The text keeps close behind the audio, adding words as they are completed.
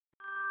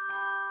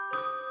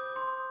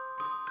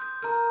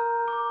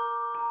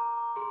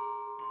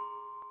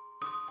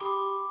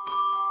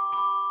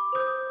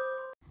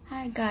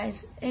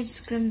Guys,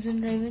 it's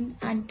Crimson Ravyn,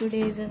 and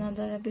today is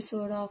another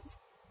episode of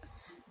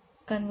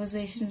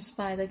Conversations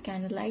by the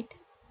Candlelight.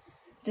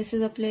 This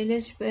is a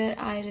playlist where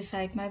I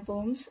recite my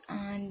poems,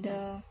 and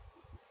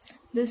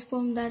this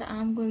poem that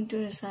I'm going to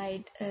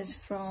recite is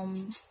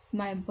from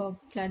my book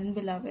Blood and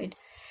Beloved.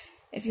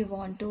 If you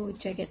want to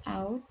check it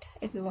out,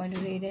 if you want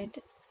to read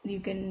it, you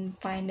can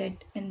find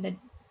it in the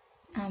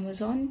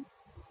Amazon.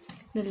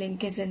 The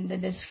link is in the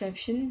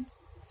description.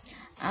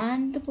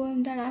 And the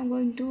poem that I'm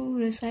going to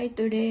recite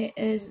today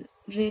is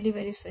really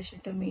very special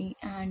to me,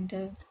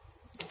 and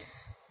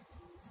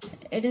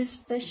it is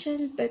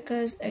special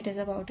because it is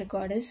about a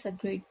goddess, a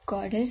great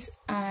goddess,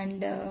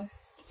 and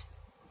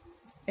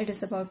it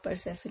is about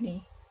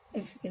Persephone.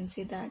 If you can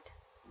see that,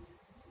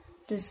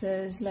 this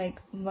is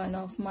like one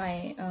of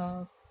my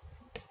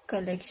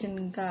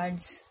collection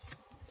cards,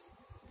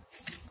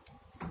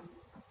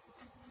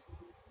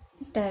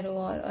 tarot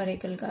or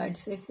oracle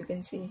cards, if you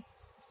can see.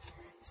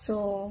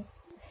 So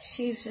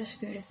she's just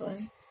beautiful.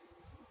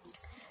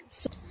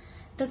 So,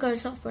 the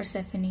Curse of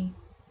Persephone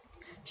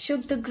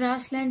shook the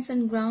grasslands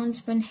and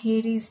grounds when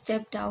Hades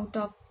stepped out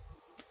of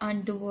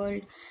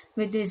underworld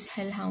with his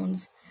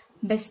hellhounds,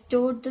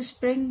 bestowed the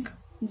spring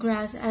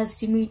grass as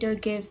Demeter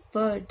gave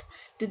birth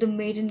to the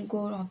maiden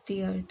core of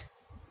the earth.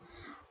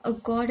 A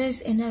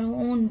goddess in her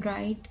own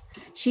right,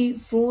 she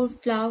wore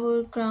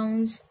flower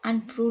crowns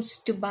and fruits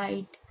to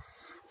bite.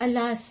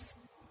 Alas,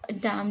 a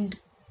damned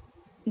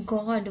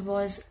God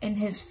was in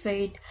his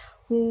fate,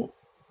 who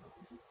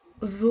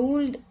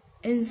ruled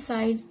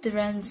inside the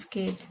realm's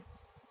gate.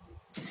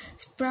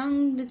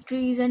 Sprung the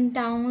trees and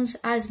towns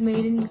as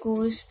maiden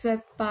cores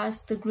swept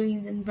past the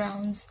greens and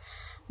browns.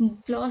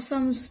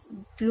 Blossoms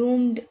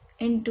bloomed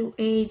into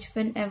age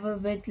whenever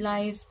with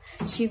life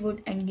she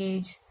would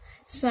engage.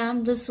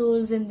 Swam the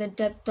souls in the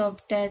depth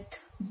of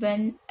death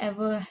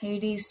whenever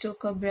Hades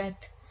took a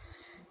breath.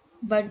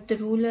 But the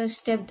ruler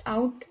stepped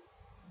out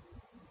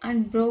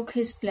and broke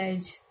his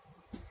pledge.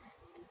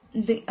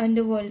 The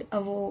underworld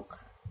awoke,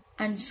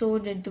 and so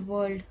did the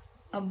world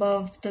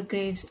above the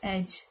grave's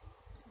edge.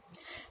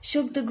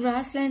 Shook the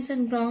grasslands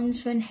and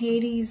grounds when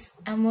Hades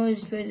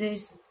emerged with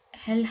his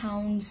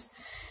hellhounds.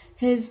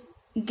 His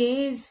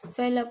gaze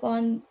fell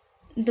upon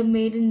the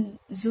maiden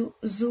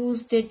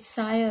Zeus did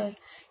sire.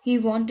 He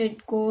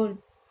wanted core,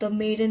 the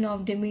maiden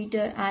of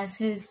Demeter, as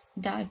his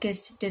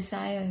darkest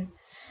desire.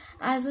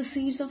 As the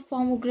seeds of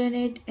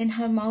pomegranate in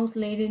her mouth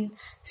laden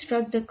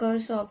struck the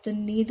curse of the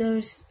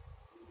neithers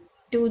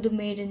to the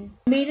maiden.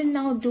 Maiden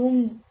now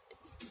doomed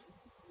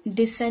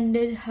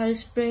descended, her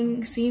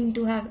spring seemed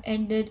to have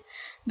ended.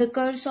 The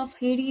curse of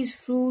Hades'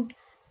 fruit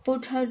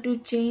put her to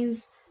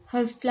chains.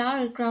 Her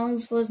flower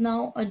crowns was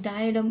now a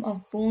diadem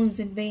of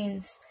bones and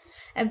veins.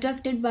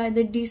 Abducted by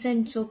the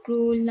descent so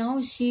cruel,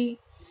 now she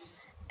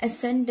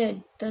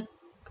ascended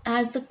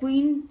as the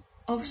queen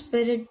of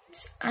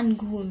spirits and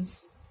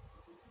ghouls.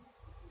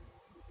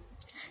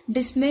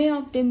 Dismay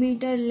of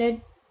Demeter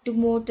led to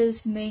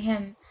mortals'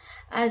 mayhem,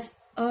 as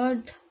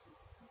earth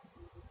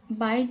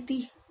by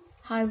the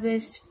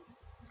harvest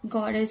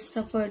goddess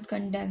suffered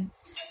condemn.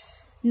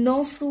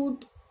 No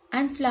fruit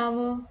and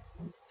flower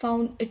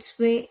found its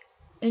way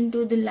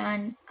into the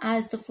land,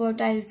 as the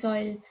fertile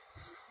soil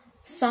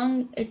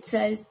sung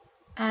itself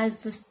as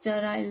the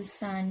sterile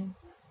sand.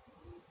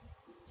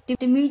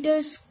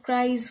 Demeter's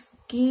cries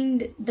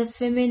keened the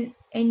feminine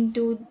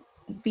into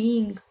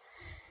being,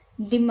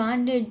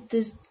 demanded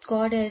this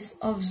goddess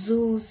of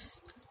Zeus,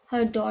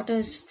 her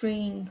daughters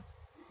freeing.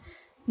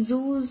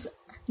 Zeus,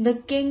 the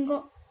king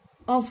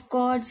of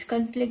gods,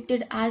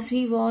 conflicted as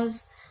he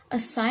was,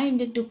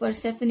 assigned to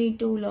Persephone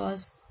two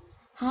laws.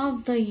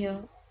 Half the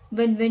year,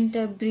 when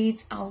winter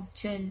breathes out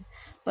chill,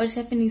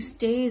 Persephone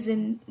stays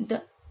in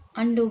the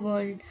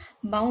underworld,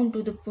 bound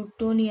to the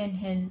Plutonian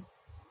hill.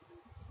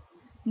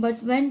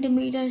 But when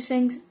Demeter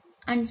sings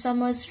and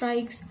summer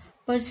strikes,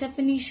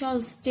 Persephone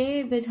shall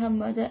stay with her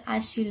mother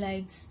as she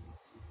likes.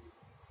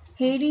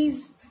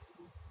 Hades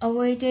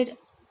awaited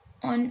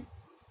on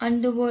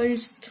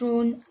underworld's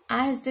throne,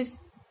 as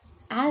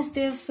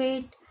their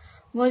fate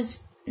was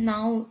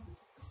now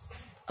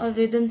a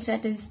rhythm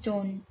set in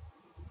stone.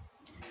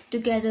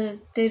 Together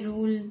they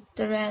rule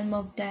the realm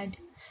of dead,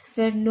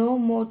 where no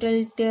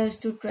mortal dares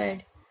to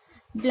tread.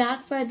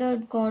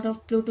 Black-feathered god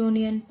of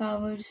Plutonian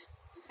powers,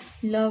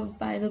 loved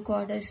by the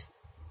goddess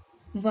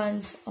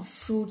ones of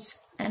fruits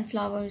and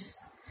flowers,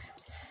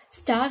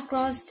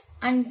 star-crossed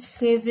and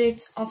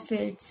favorites of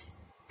fates,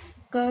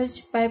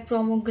 cursed by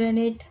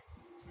pomegranate,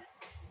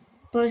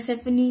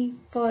 Persephone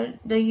for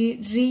the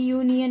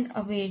reunion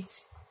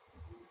awaits.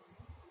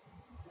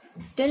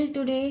 Till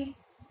today,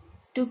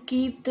 to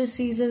keep the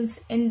seasons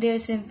in their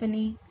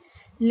symphony,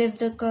 live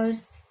the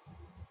curse,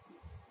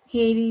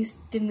 Hades,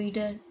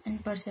 Demeter,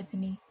 and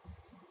Persephone.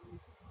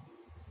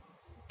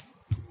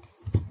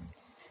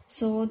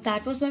 So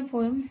that was my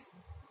poem.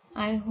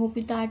 I hope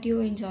that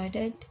you enjoyed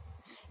it.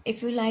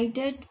 If you liked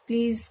it,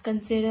 please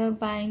consider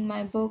buying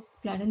my book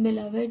Blood and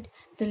Beloved.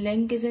 The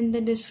link is in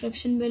the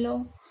description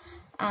below.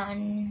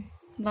 And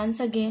once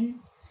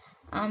again,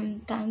 I'm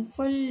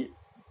thankful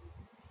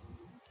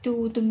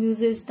to the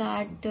muses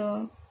that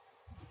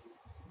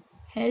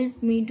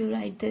helped me to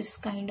write this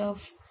kind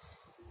of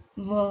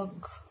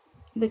work,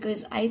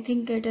 because I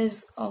think it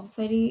is a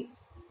very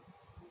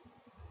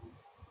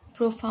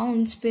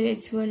profound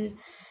spiritual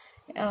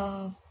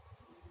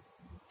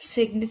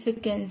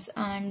significance,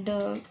 and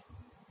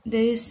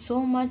there is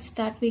so much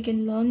that we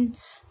can learn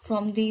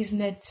from these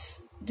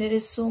myths. There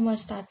is so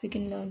much that we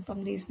can learn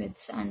from these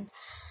myths, and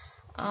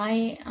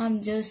I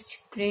am just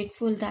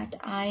grateful that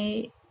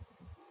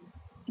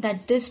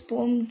this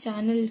poem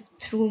channeled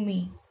through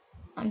me.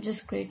 I'm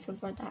just grateful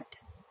for that.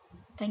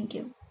 Thank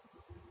you.